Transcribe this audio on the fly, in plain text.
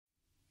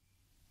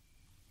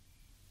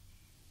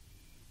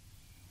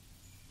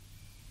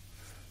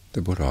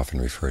The Buddha often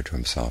referred to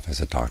himself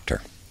as a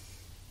doctor.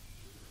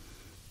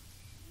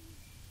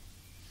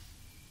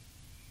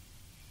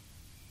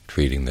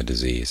 Treating the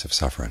disease of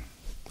suffering,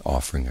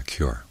 offering a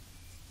cure.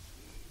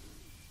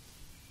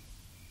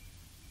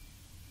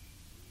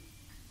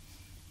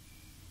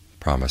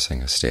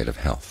 Promising a state of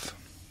health.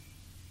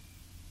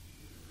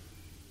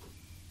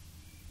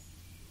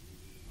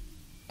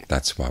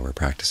 That's why we're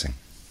practicing,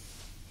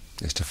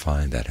 is to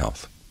find that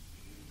health.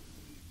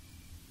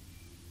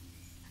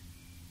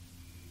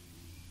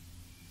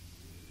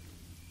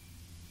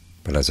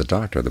 But as a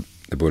doctor,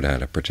 the Buddha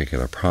had a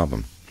particular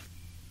problem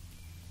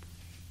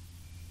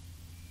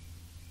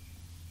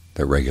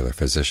that regular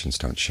physicians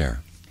don't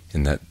share,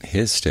 in that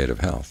his state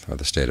of health, or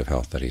the state of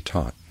health that he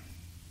taught,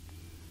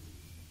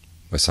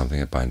 was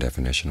something that by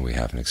definition we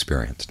haven't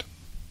experienced.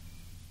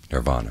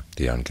 Nirvana,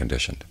 the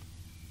unconditioned.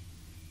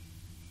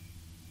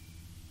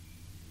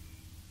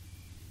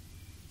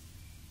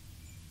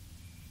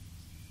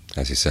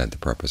 As he said, the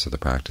purpose of the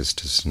practice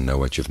is to know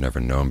what you've never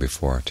known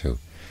before, to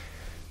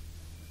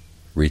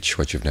reach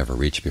what you've never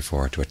reached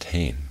before, to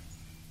attain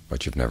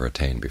what you've never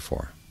attained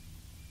before.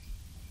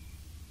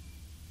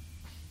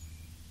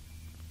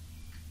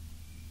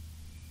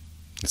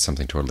 It's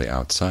something totally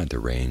outside the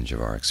range of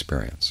our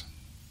experience.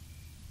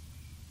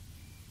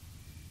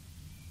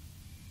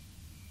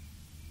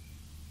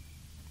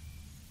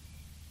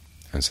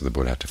 And so the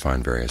Buddha had to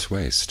find various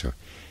ways to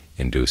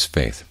induce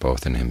faith,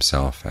 both in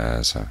himself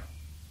as a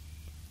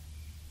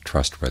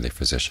trustworthy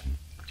physician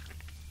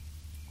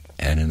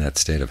and in that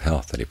state of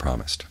health that he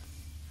promised.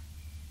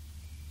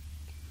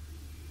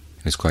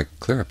 He's quite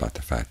clear about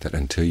the fact that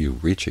until you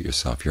reach it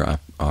yourself, you're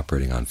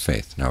operating on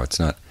faith. Now, it's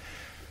not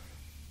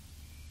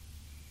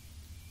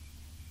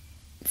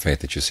faith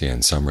that you see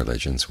in some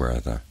religions, where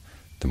the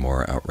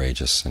more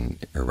outrageous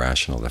and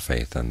irrational the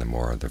faith, and the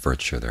more the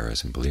virtue there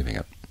is in believing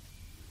it.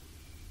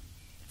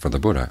 For the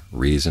Buddha,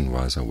 reason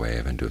was a way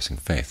of inducing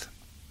faith.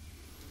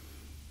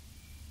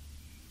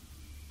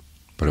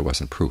 But it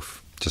wasn't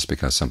proof. Just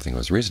because something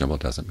was reasonable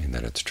doesn't mean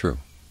that it's true.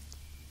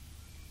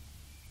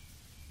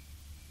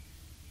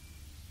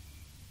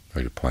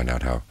 Or to point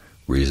out how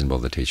reasonable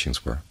the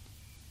teachings were.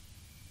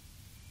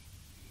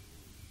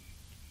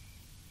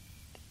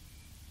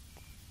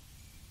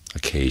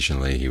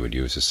 Occasionally he would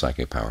use his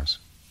psychic powers.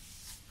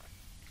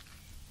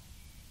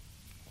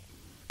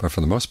 But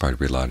for the most part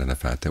he relied on the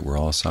fact that we're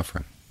all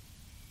suffering.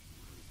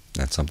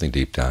 That something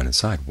deep down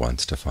inside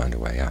wants to find a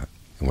way out.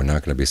 And we're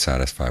not going to be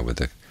satisfied with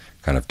the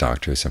kind of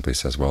doctor who simply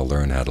says, well,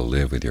 learn how to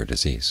live with your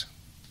disease.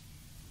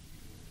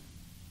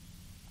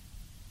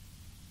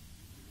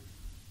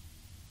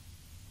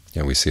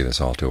 And we see this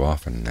all too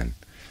often in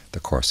the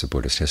course of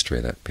Buddhist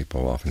history, that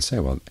people often say,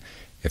 well,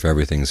 if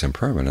everything's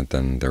impermanent,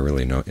 then there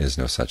really is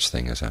no such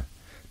thing as a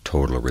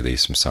total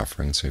release from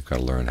suffering, so you've got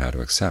to learn how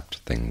to accept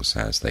things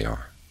as they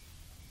are.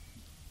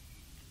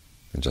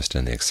 And just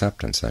in the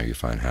acceptance there you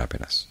find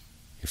happiness.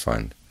 You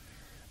find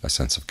a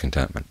sense of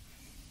contentment.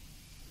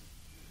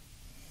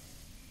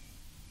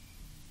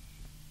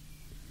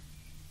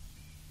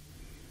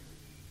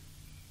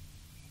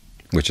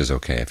 Which is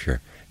okay if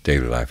your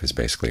daily life is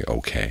basically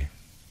okay.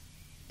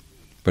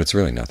 But it's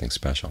really nothing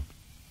special.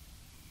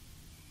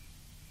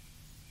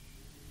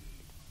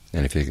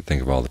 And if you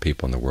think of all the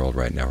people in the world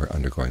right now who are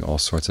undergoing all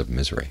sorts of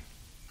misery,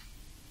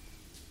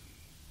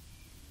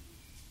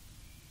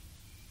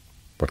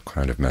 what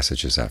kind of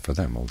message is that for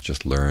them? Well,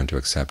 just learn to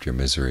accept your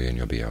misery and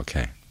you'll be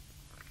okay.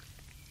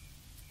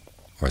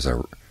 Or as I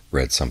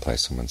read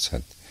someplace, someone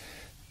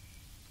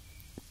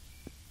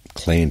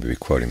claimed to be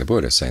quoting the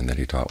Buddha, saying that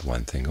he taught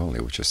one thing only,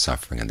 which is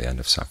suffering and the end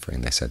of suffering.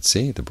 And they said,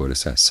 see, the Buddha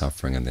says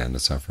suffering and the end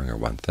of suffering are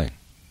one thing,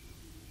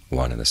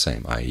 one and the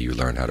same, i.e. you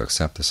learn how to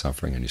accept the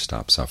suffering and you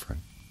stop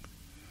suffering.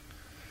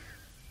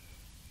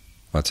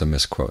 Well, that's a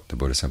misquote. The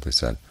Buddha simply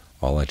said,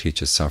 all I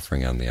teach is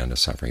suffering and the end of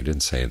suffering. He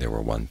didn't say they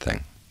were one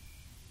thing.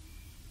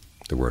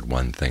 The word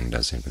one thing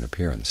doesn't even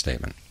appear in the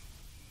statement.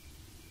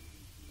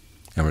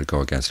 And it would go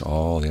against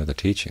all the other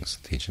teachings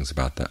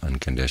about the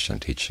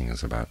unconditioned,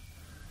 teachings about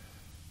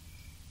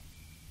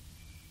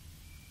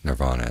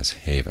Nirvana as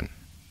haven,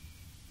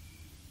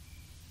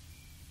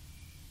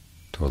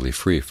 totally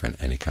free from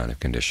any kind of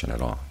condition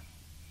at all.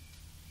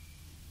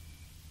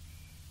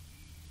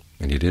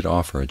 And he did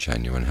offer a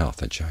genuine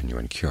health, a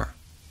genuine cure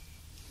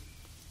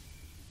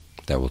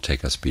that will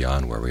take us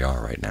beyond where we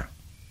are right now.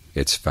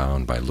 It's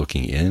found by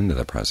looking into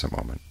the present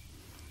moment,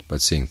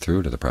 but seeing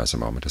through to the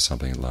present moment as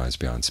something that lies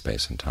beyond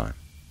space and time.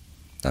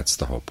 That's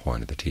the whole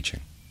point of the teaching.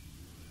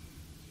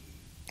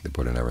 The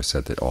Buddha never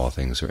said that all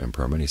things are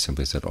impermanent. He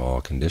simply said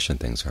all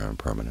conditioned things are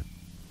impermanent.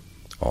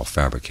 All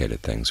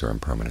fabricated things are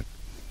impermanent,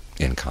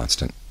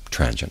 inconstant,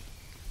 transient.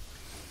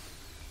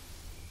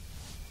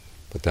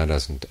 But that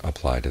doesn't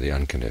apply to the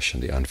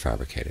unconditioned, the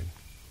unfabricated.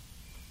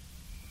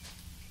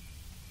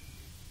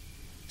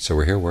 So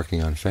we're here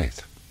working on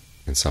faith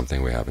in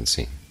something we haven't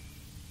seen.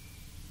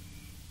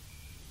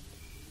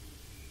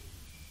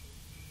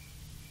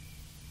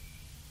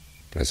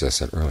 But as I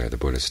said earlier, the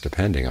Buddha is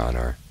depending on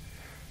our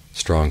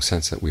strong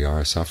sense that we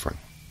are suffering.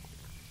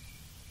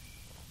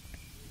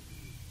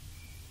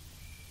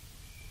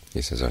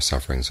 He says our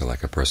sufferings are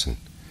like a person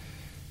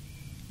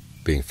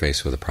being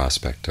faced with the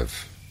prospect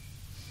of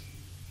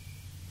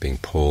being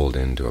pulled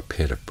into a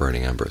pit of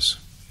burning embers.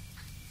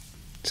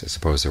 He says,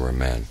 suppose there were a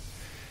man,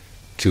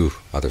 two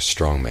other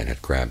strong men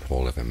had grabbed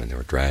hold of him and they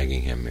were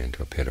dragging him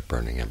into a pit of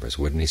burning embers.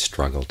 Wouldn't he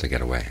struggle to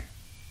get away?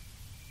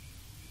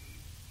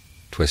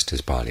 Twist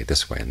his body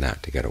this way and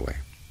that to get away?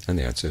 And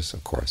the answer is,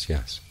 of course,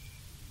 yes.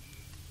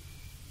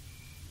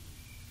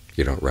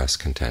 You don't rest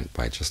content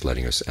by just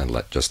letting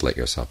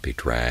yourself be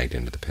dragged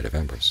into the pit of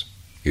embers.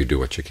 You do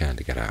what you can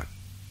to get out.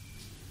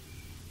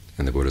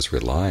 And the Buddha is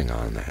relying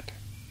on that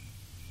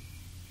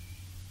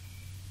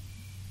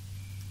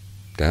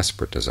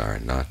desperate desire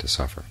not to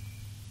suffer.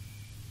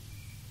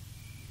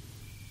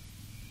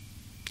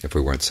 If we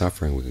weren't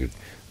suffering,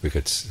 we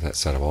could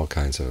set up all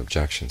kinds of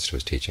objections to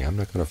his teaching. I'm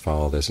not going to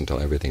follow this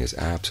until everything is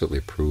absolutely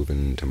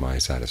proven to my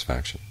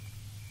satisfaction.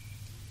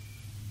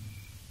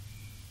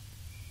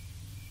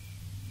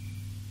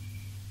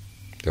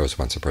 There was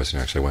once a person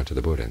who actually went to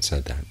the Buddha and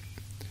said that,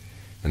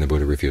 and the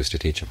Buddha refused to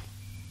teach him.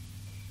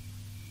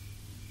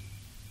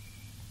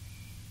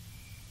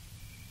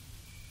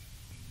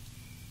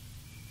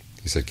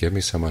 He said, give me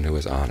someone who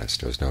is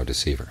honest, who is no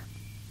deceiver,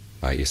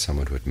 i.e.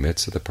 someone who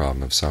admits that the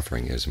problem of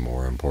suffering is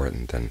more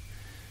important than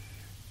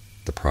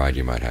the pride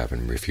you might have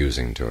in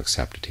refusing to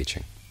accept a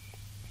teaching.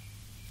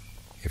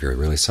 If you're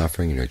really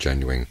suffering and you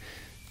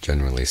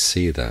genuinely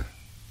see the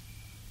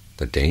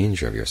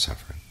danger of your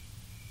suffering,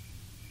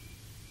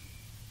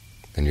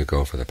 then you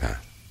go for the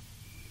path.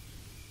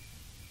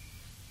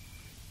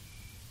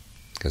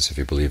 Because if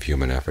you believe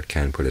human effort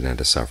can put an end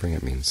to suffering,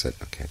 it means that,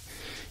 okay,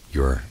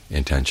 your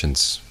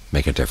intentions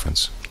make a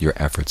difference, your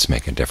efforts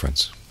make a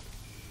difference.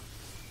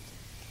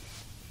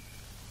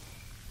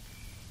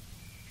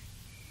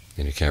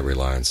 And you can't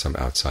rely on some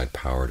outside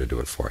power to do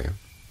it for you.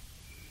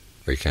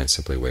 Or you can't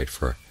simply wait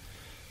for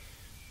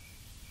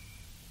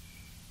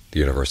the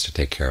universe to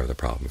take care of the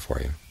problem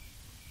for you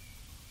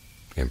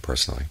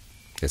impersonally.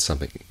 It's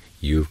something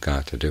you've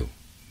got to do,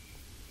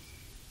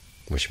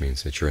 which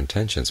means that your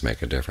intentions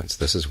make a difference.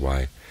 This is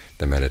why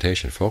the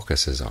meditation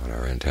focuses on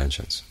our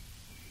intentions,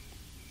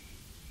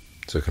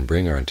 so we can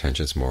bring our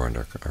intentions more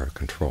under our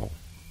control.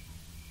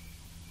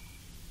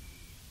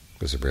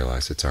 Because we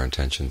realize it's our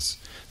intentions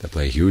that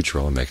play a huge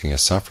role in making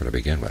us suffer to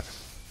begin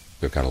with.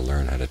 We've got to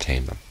learn how to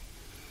tame them.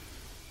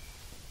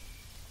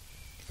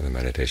 And the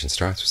meditation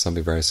starts with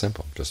something very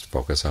simple. Just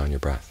focus on your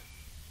breath.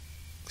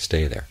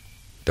 Stay there.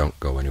 Don't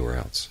go anywhere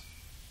else.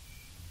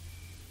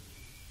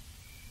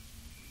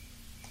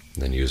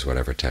 And then use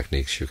whatever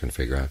techniques you can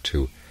figure out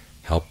to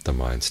help the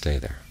mind stay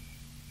there.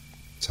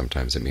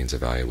 Sometimes it means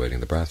evaluating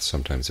the breath.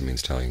 Sometimes it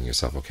means telling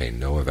yourself, okay,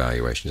 no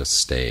evaluation, just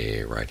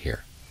stay right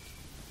here.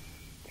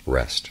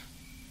 Rest.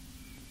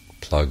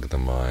 Plug the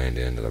mind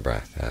into the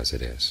breath as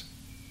it is.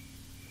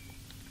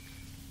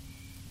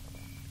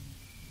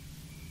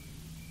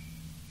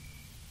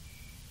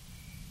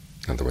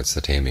 In other words,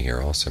 the taming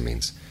here also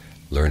means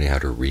learning how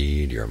to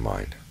read your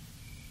mind,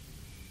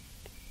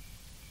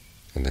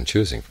 and then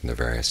choosing from the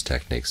various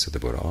techniques that the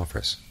Buddha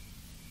offers.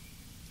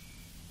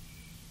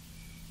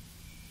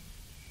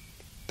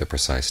 The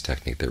precise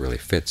technique that really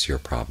fits your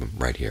problem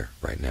right here,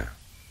 right now.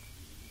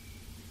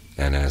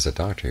 And as a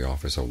doctor, he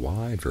offers a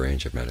wide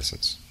range of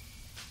medicines.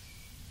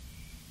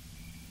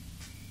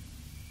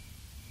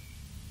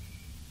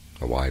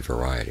 A wide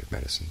variety of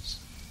medicines.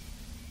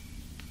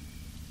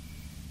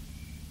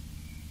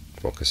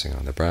 Focusing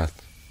on the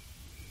breath,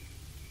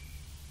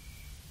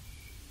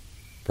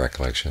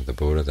 recollection of the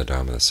Buddha, the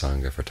Dhamma, the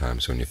Sangha for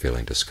times when you're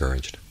feeling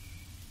discouraged,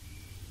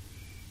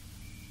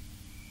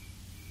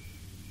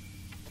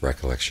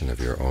 recollection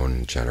of your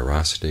own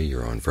generosity,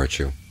 your own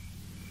virtue,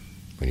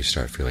 when you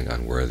start feeling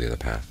unworthy of the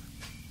path.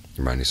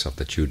 Remind yourself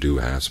that you do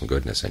have some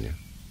goodness in you.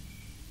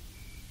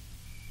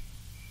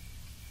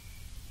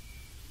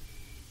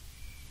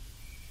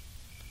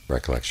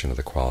 Recollection of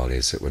the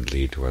qualities that would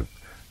lead to a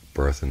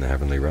birth in the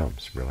heavenly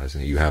realms,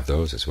 realizing that you have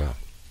those as well.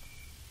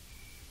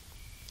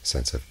 A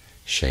sense of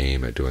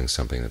shame at doing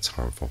something that's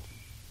harmful,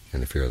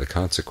 and the fear of the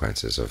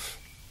consequences of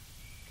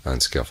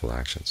unskillful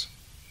actions.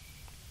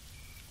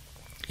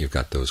 You've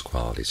got those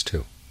qualities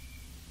too.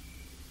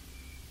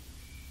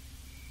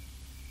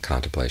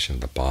 Contemplation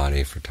of the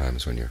body for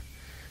times when you're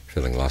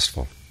feeling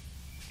lustful,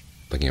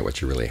 looking at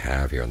what you really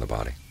have here in the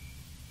body.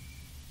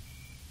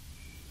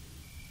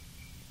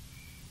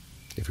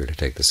 If you were to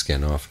take the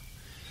skin off,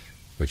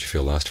 would you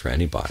feel lust for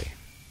any body?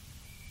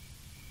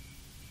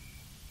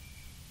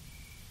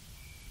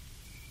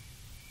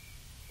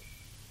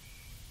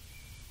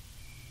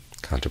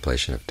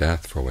 Contemplation of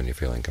death for when you're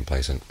feeling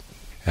complacent.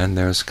 And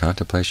there's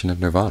contemplation of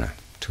Nirvana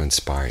to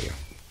inspire you.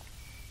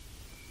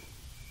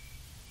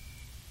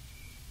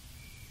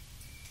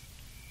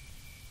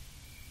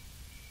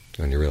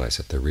 When you realize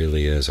that there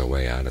really is a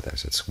way out of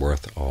this, it's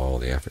worth all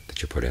the effort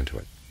that you put into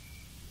it.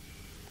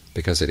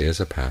 Because it is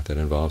a path that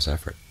involves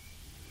effort.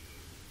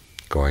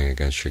 Going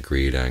against your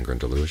greed, anger, and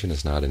delusion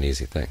is not an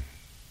easy thing.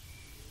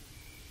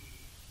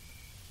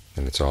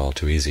 And it's all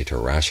too easy to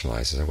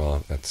rationalize.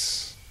 Well,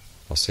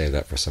 I'll save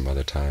that for some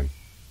other time.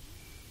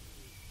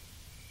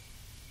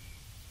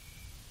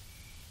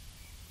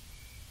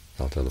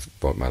 I'll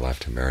devote my life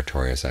to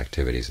meritorious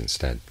activities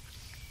instead.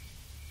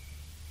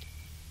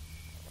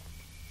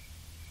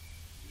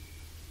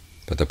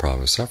 But the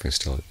problem of suffering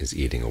still is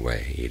eating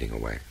away, eating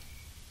away.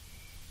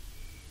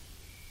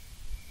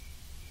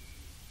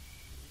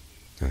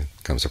 There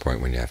comes a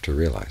point when you have to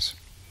realize.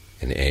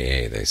 In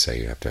AA they say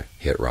you have to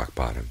hit rock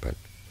bottom, but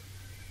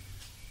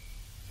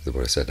the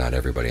Buddha said not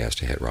everybody has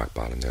to hit rock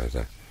bottom. There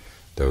are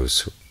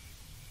those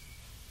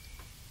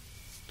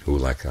who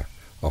like a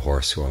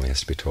horse who only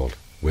has to be told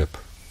whip,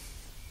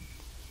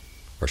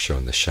 or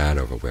shown the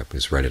shadow of a whip,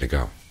 is ready to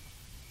go.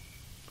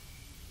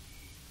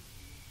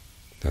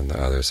 Then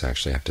the others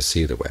actually have to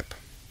see the whip.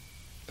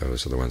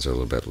 Those are the ones that are a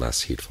little bit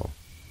less heedful.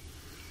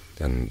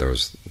 Then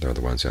they're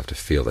the ones who have to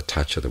feel the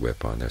touch of the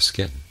whip on their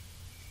skin.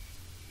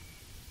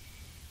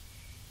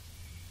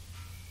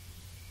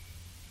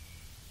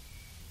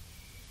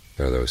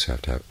 There are those who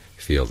have to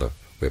feel the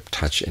whip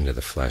touch into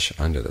the flesh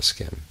under the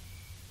skin.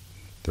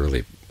 The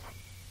really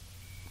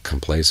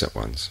complacent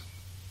ones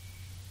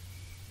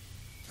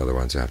are the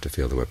ones who have to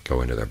feel the whip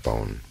go into their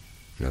bone.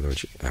 In other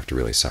words, you have to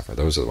really suffer.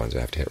 Those are the ones who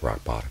have to hit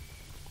rock bottom.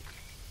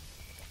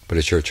 But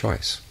it's your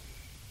choice.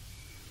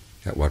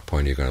 At what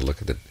point are you going to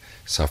look at the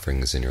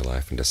sufferings in your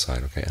life and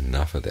decide, okay,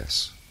 enough of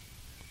this.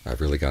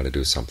 I've really got to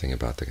do something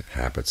about the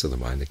habits of the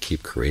mind that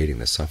keep creating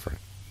the suffering.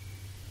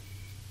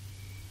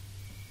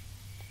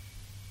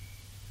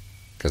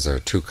 Because there are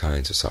two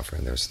kinds of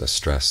suffering. There's the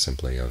stress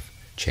simply of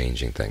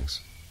changing things.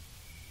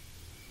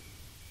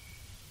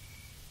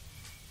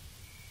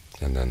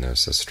 And then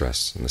there's the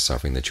stress and the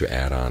suffering that you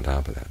add on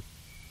top of that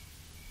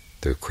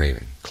through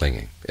craving,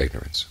 clinging,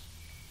 ignorance.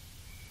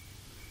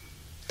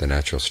 The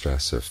natural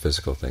stress of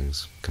physical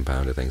things,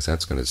 compounded things,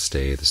 that's going to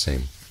stay the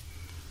same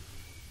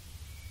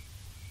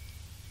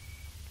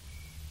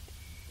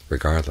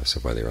regardless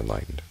of whether you're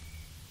enlightened,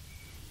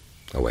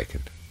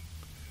 awakened.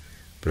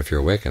 But if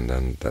you're awakened,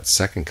 then that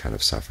second kind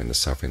of suffering, the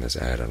suffering that's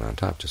added on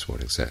top, just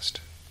won't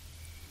exist.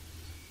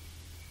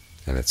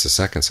 And it's the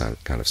second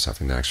kind of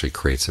suffering that actually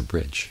creates a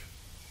bridge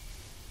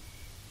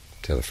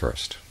to the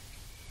first.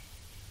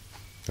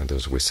 And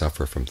those we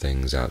suffer from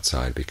things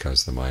outside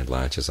because the mind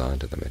latches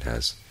onto them. It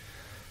has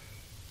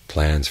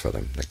plans for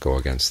them that go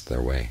against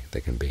their way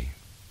they can be.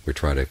 We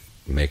try to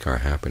make our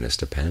happiness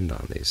depend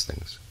on these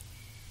things.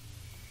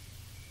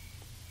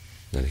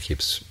 And it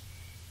keeps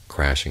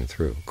crashing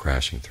through,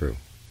 crashing through.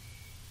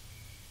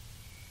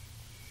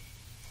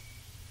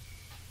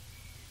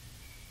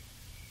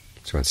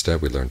 So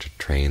instead we learn to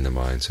train the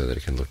mind so that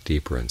it can look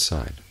deeper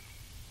inside.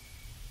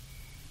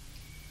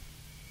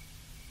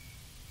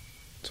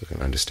 So we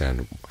can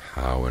understand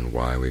how and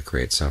why we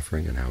create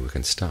suffering and how we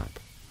can stop.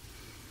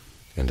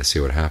 And to see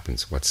what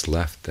happens, what's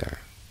left there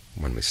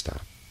when we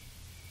stop.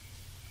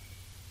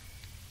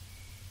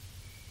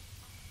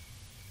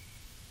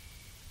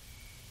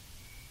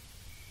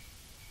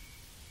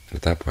 And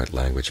at that point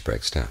language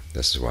breaks down.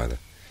 This is why the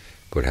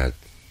Buddha had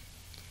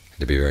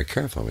to be very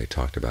careful when he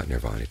talked about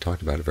Nirvana. He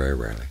talked about it very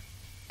rarely.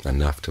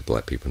 Enough to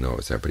let people know it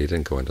was there, but he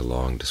didn't go into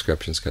long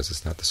descriptions because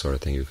it's not the sort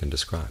of thing you can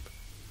describe.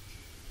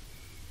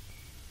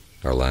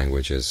 Our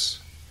language is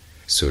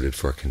suited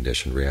for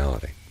conditioned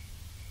reality.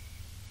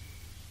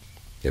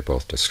 It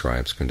both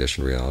describes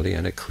conditioned reality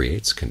and it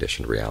creates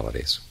conditioned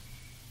realities.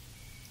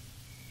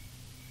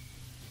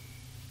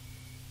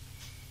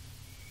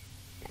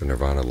 But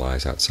Nirvana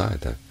lies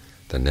outside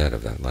the net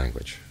of that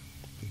language,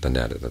 the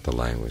net that the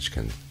language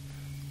can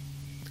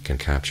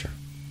capture.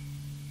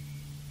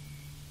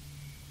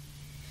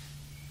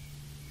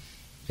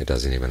 It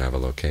doesn't even have a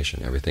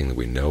location. Everything that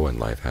we know in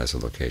life has a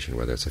location,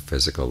 whether it's a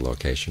physical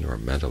location or a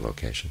mental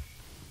location.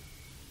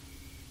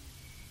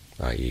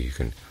 I.e., you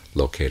can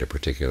locate a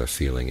particular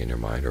feeling in your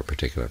mind or a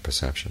particular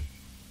perception.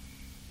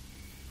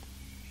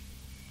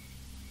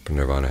 But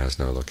Nirvana has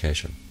no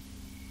location,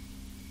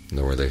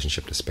 no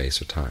relationship to space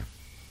or time.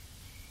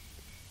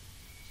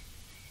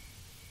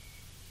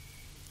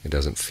 It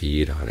doesn't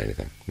feed on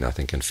anything.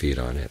 Nothing can feed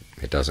on it.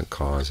 It doesn't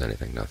cause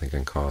anything. Nothing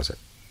can cause it.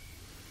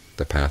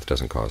 The path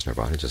doesn't cause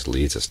Nirvana. It just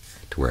leads us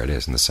to where it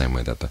is, in the same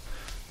way that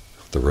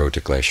the road to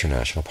Glacier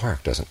National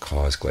Park doesn't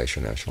cause Glacier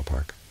National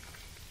Park.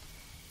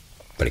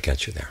 But it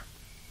gets you there.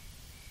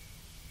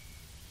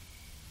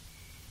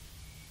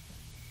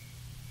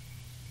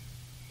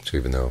 So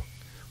even though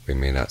we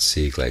may not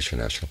see Glacier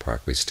National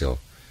Park, we still,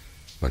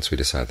 once we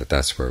decide that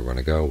that's where we want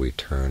to go, we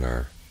turn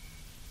our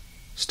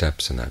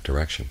steps in that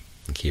direction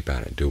and keep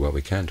at it. Do what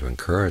we can to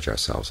encourage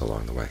ourselves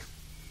along the way,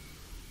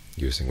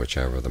 using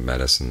whichever of the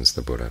medicines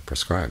the Buddha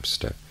prescribes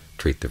to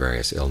treat the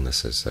various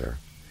illnesses that are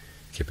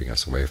keeping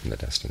us away from the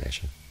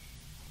destination,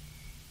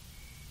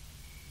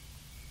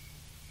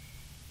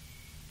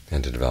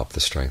 and to develop the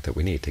strength that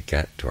we need to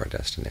get to our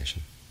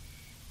destination.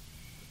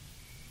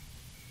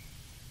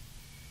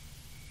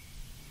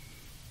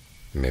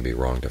 It may be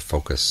wrong to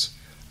focus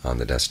on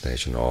the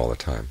destination all the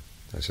time.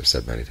 As I've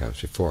said many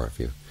times before, if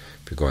you're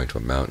going to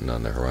a mountain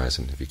on the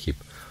horizon, if you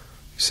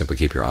simply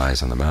keep your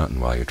eyes on the mountain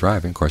while you're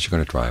driving, of course you're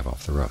going to drive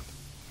off the road.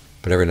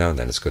 But every now and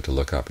then it's good to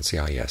look up and see,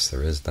 yes,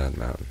 there is that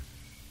mountain.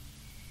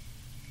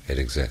 It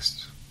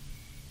exists.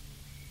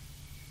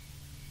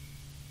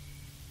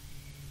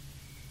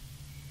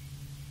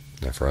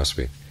 Now for us,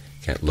 we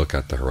can't look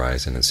at the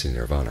horizon and see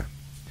Nirvana,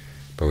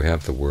 but we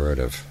have the word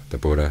of the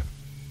Buddha,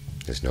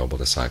 his noble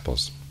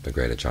disciples, the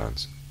great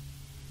Ajahns.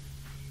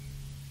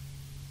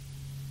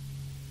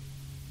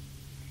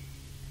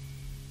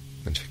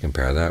 And if you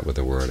compare that with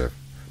the word of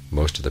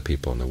most of the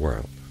people in the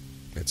world,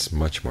 it's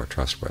much more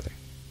trustworthy,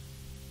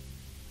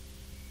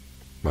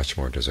 much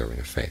more deserving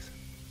of faith.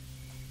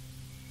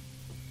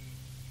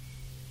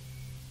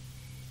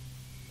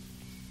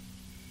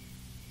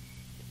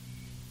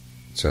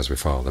 So as we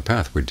follow the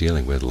path, we're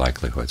dealing with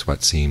likelihoods,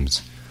 what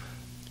seems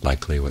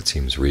likely, what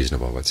seems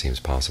reasonable, what seems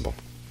possible.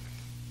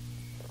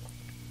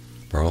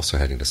 We're also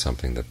heading to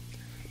something that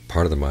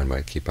part of the mind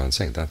might keep on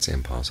saying, that's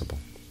impossible.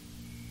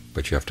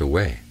 But you have to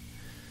weigh.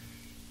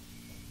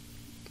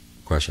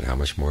 Question, how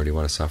much more do you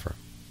want to suffer?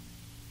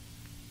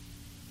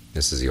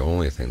 This is the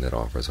only thing that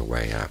offers a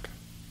way out,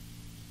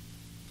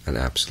 an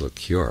absolute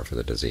cure for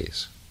the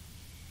disease.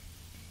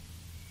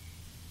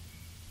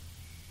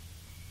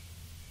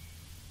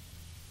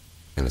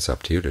 And it's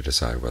up to you to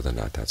decide whether or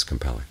not that's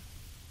compelling.